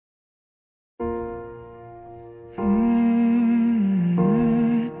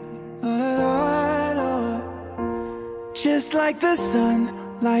Just like the sun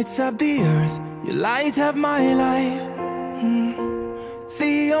lights up the earth, you light up my life.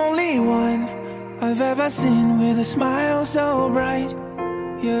 The only one I've ever seen with a smile so bright.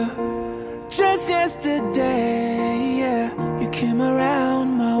 Yeah, just yesterday, yeah, you came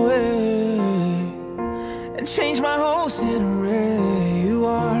around my way and changed my whole scenery. You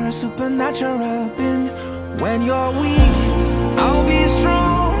are a supernatural being. When you're weak, I'll be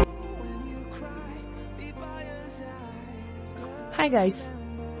strong. When you cry, be by your side. Hi guys,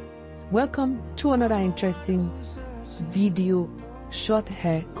 welcome to another interesting video short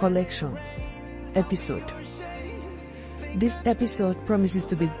hair collections episode. This episode promises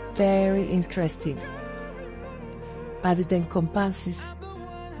to be very interesting as it encompasses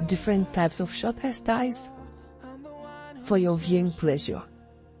different types of short hairstyles for your viewing pleasure.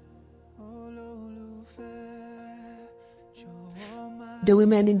 The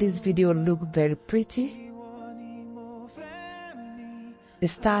women in this video look very pretty. The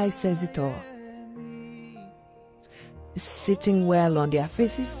style says it all. It's sitting well on their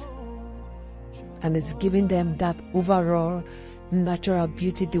faces and it's giving them that overall natural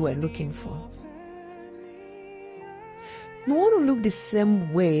beauty they were looking for. You want to look the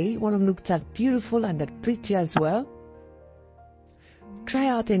same way, you want to look that beautiful and that pretty as well. Try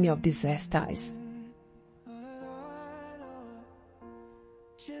out any of these hairstyles.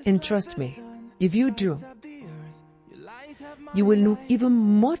 And trust me, if you do, you will look even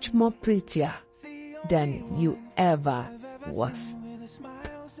much more prettier than you ever was.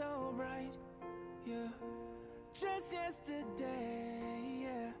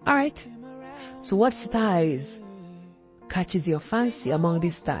 Alright, so what styles catches your fancy among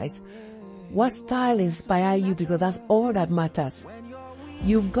these styles? What style inspires you? Because that's all that matters.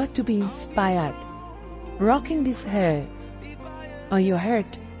 You've got to be inspired. Rocking this hair on your head,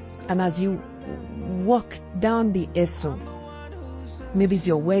 and as you walk down the aisle, maybe it's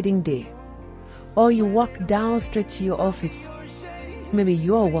your wedding day, or you walk down straight to your office, maybe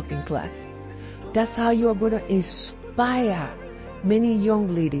you're working class. That's how you're going to inspire many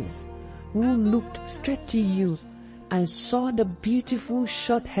young ladies who looked straight to you and saw the beautiful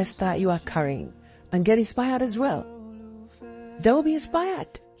short hairstyle you are carrying and get inspired as well. They will be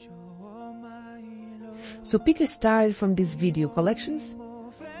inspired. So pick a style from these video collections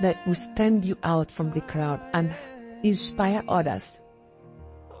that will stand you out from the crowd and inspire others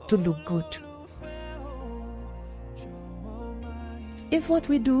to look good. If what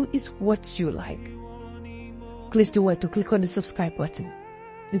we do is what you like, please do well to click on the subscribe button,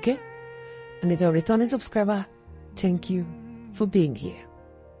 okay? And if you're a returning subscriber, thank you for being here.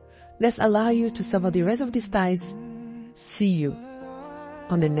 Let's allow you to savor the rest of the styles. See you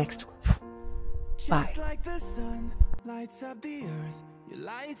on the next one. Bye. Just like the sun lights up the earth, you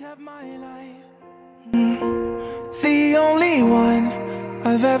light up my life. The only one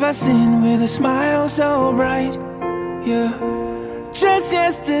I've ever seen with a smile so bright. Yeah, just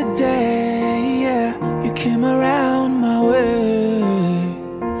yesterday, yeah, you came around my way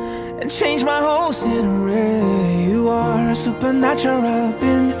and changed my whole scenery. You are a supernatural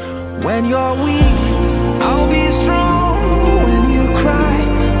being. When you're weak, I'll be strong. When you cry,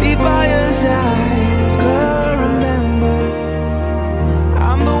 be by your side. Girl, remember,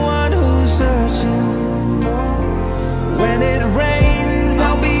 I'm the one who's searching. When it rains,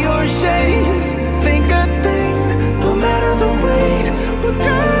 I'll be your shade. Think a thing, no matter the weight. But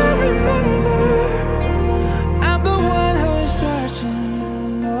girl, remember, I'm the one who's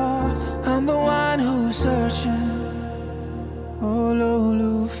searching. Oh, I'm the one who's searching. Oh,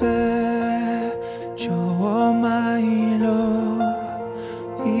 Olólùfẹ́, jọ̀wọ́ máa lọ.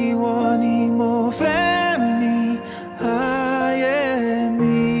 Ìwọ ni mo fẹ́ ní ayé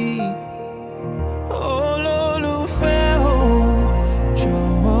mi. Olólùfẹ́ o,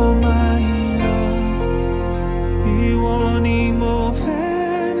 jọ̀wọ́ máa lọ. Ìwọ ni mo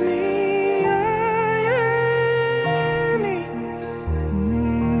fẹ́ ní ayé mi.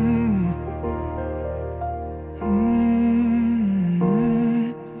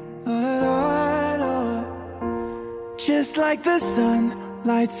 Just like the sun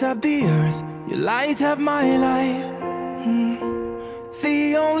lights up the earth, you light up my life.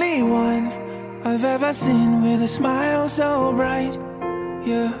 The only one I've ever seen with a smile so bright.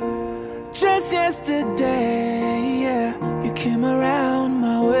 Yeah, just yesterday, yeah, you came around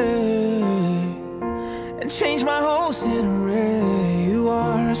my way and changed my whole scenery. You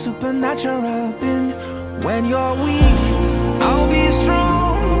are a supernatural being. When you're weak, I'll be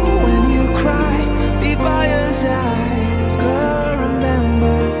strong. When you cry, be by your side. Girl,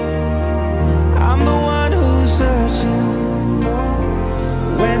 remember, I'm the one who's searching.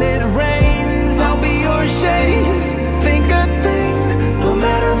 When it rains, I'll be your shade. Think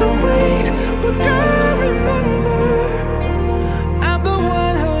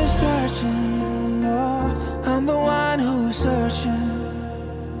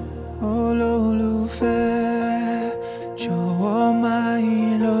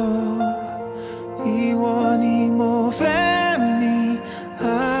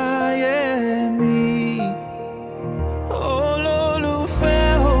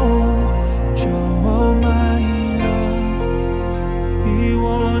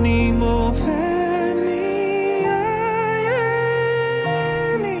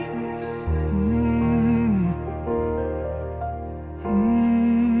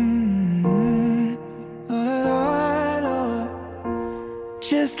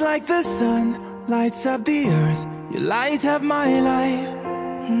Just like the sun lights up the earth, you light up my life.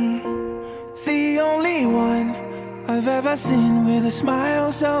 The only one I've ever seen with a smile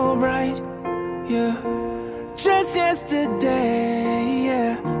so bright. Yeah, just yesterday,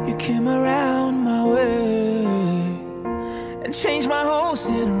 yeah, you came around my way and changed my whole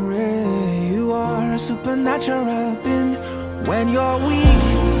scenery. You are a supernatural being. When you're weak,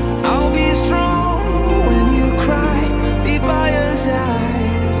 I'll be strong. When you cry, be by your side.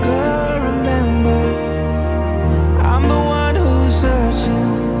 Girl, remember, I'm the one who's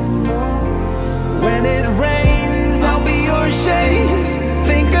searching. When it rains, I'll be your shade.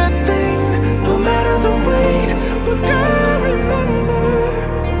 Think a thing, no matter the weight. But girl, remember,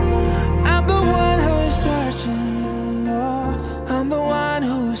 I'm the one who's searching. Oh, I'm the one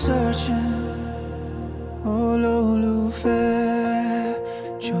who's searching. Oh, Olólùfẹ́,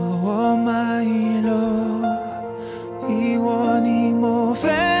 jọ̀wọ́ máa lọ. Ìwọ ni mo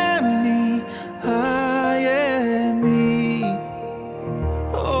fẹ́ mi, ayé mi.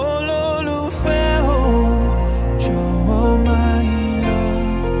 Olólùfẹ́ o, jọ̀wọ́ máa lọ.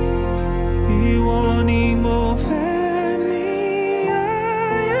 Ìwọ ni mo fẹ́ mi,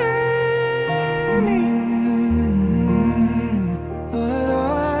 ayé mi.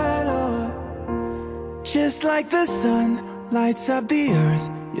 Just like the sun lights up the earth,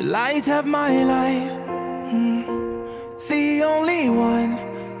 you light up my life. The only one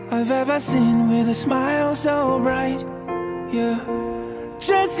I've ever seen with a smile so bright. Yeah,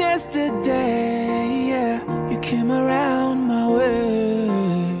 just yesterday, yeah, you came around my way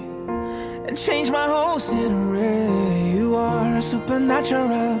and changed my whole scenery. You are a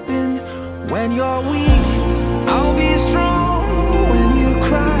supernatural being. When you're weak, I'll be strong.